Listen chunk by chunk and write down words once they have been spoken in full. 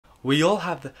We all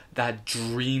have that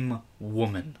dream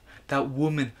woman. That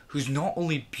woman who's not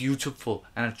only beautiful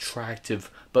and attractive,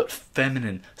 but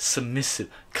feminine, submissive,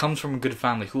 comes from a good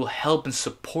family, who will help and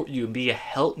support you and be a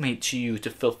helpmate to you to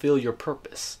fulfill your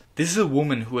purpose. This is a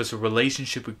woman who has a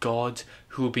relationship with God,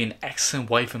 who will be an excellent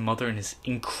wife and mother and is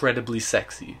incredibly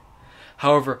sexy.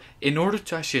 However, in order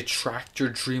to actually attract your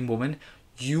dream woman,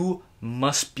 you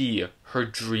must be her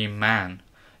dream man.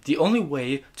 The only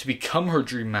way to become her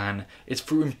dream man is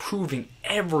through improving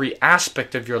every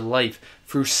aspect of your life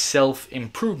through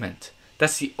self-improvement.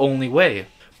 That's the only way.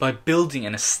 By building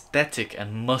an aesthetic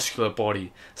and muscular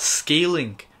body,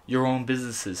 scaling your own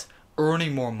businesses,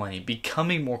 earning more money,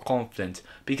 becoming more confident,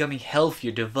 becoming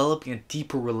healthier, developing a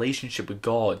deeper relationship with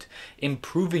God,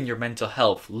 improving your mental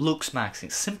health, looks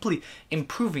maxing, simply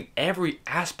improving every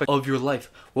aspect of your life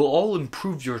will all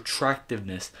improve your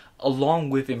attractiveness, along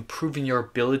with improving your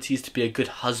abilities to be a good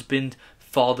husband,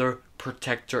 father,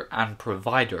 protector, and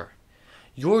provider.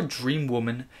 Your dream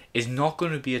woman is not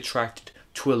going to be attracted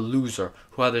to a loser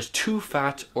who either is too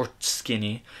fat or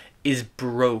skinny, is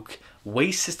broke,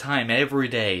 wastes his time every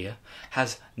day,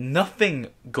 has nothing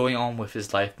going on with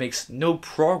his life, makes no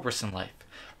progress in life.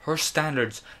 Her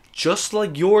standards, just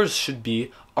like yours should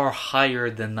be, are higher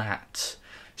than that.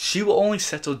 She will only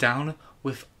settle down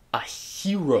with a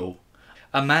hero,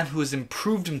 a man who has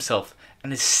improved himself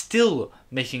and is still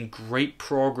making great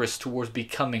progress towards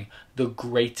becoming the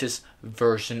greatest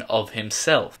version of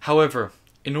himself. However,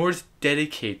 in order to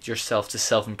dedicate yourself to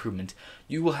self-improvement,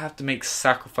 you will have to make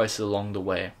sacrifices along the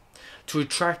way. To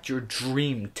attract your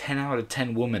dream 10 out of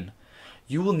 10 woman,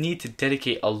 you will need to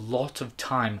dedicate a lot of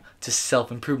time to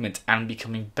self-improvement and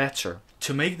becoming better.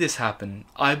 To make this happen,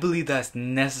 I believe that it's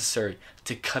necessary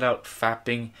to cut out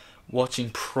fapping, watching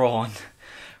porn,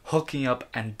 hooking up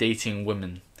and dating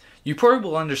women. You probably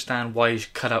will understand why you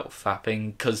should cut out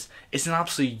fapping, because it's an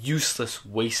absolutely useless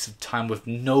waste of time with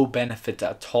no benefit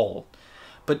at all.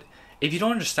 But if you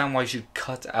don't understand why you should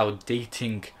cut out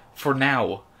dating for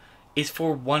now, it's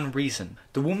for one reason.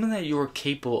 The woman that you are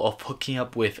capable of hooking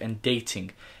up with and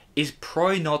dating is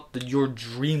probably not your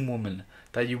dream woman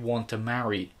that you want to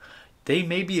marry. They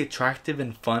may be attractive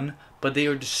and fun, but they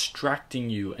are distracting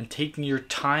you and taking your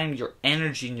time, your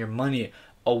energy, and your money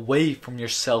away from your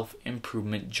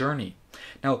self-improvement journey.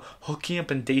 Now, hooking up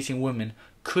and dating women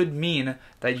could mean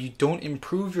that you don't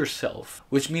improve yourself,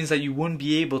 which means that you wouldn't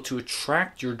be able to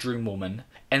attract your dream woman,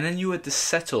 and then you had to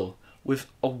settle with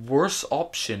a worse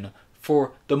option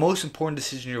for the most important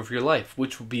decision of your life,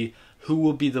 which will be who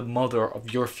will be the mother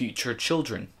of your future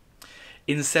children.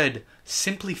 Instead,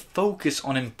 simply focus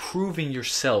on improving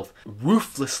yourself,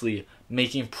 ruthlessly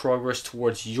making progress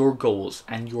towards your goals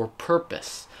and your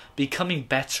purpose, becoming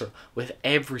better with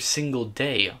every single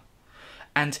day.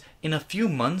 And in a few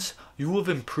months, you will have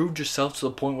improved yourself to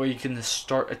the point where you can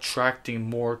start attracting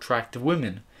more attractive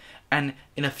women. And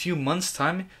in a few months'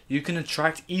 time, you can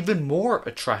attract even more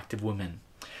attractive women.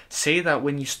 Say that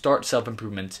when you start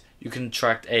self-improvement, you can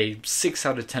attract a 6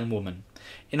 out of 10 woman.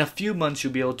 In a few months,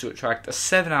 you'll be able to attract a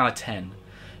 7 out of 10.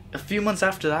 A few months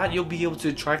after that, you'll be able to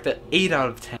attract an 8 out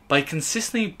of 10. By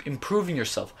consistently improving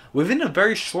yourself, within a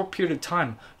very short period of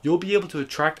time, you'll be able to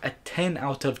attract a 10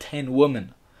 out of 10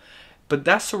 woman. But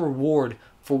that's a reward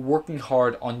for working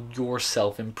hard on your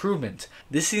self-improvement.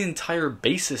 This is the entire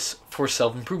basis for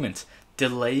self-improvement,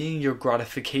 delaying your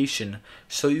gratification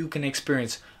so you can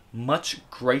experience much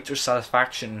greater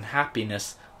satisfaction and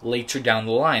happiness later down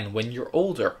the line when you're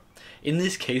older. In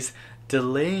this case,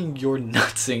 delaying your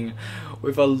nutsing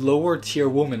with a lower tier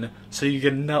woman so you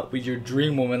can nut with your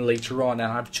dream woman later on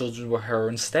and have children with her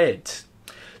instead.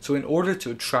 So in order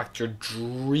to attract your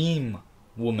dream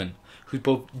woman, who's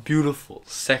both beautiful,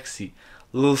 sexy,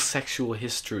 little sexual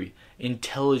history,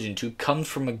 intelligent, who comes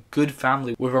from a good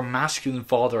family with a masculine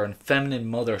father and feminine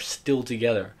mother still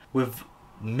together, with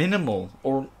minimal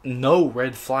or no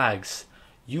red flags,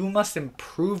 you must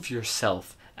improve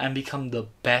yourself and become the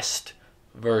best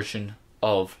version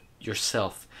of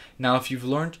yourself. Now, if you've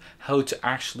learned how to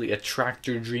actually attract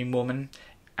your dream woman,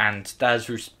 and that is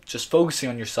through just focusing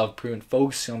on your self-improvement,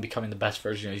 focusing on becoming the best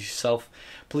version of yourself,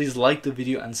 please like the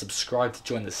video and subscribe to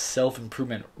join the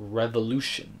self-improvement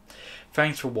revolution.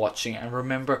 Thanks for watching, and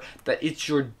remember that it's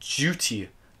your duty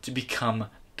to become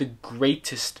the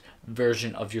greatest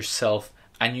version of yourself,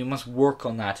 and you must work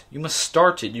on that. You must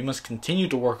start it. You must continue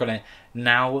to work on it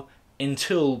now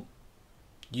until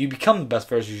you become the best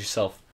version of yourself.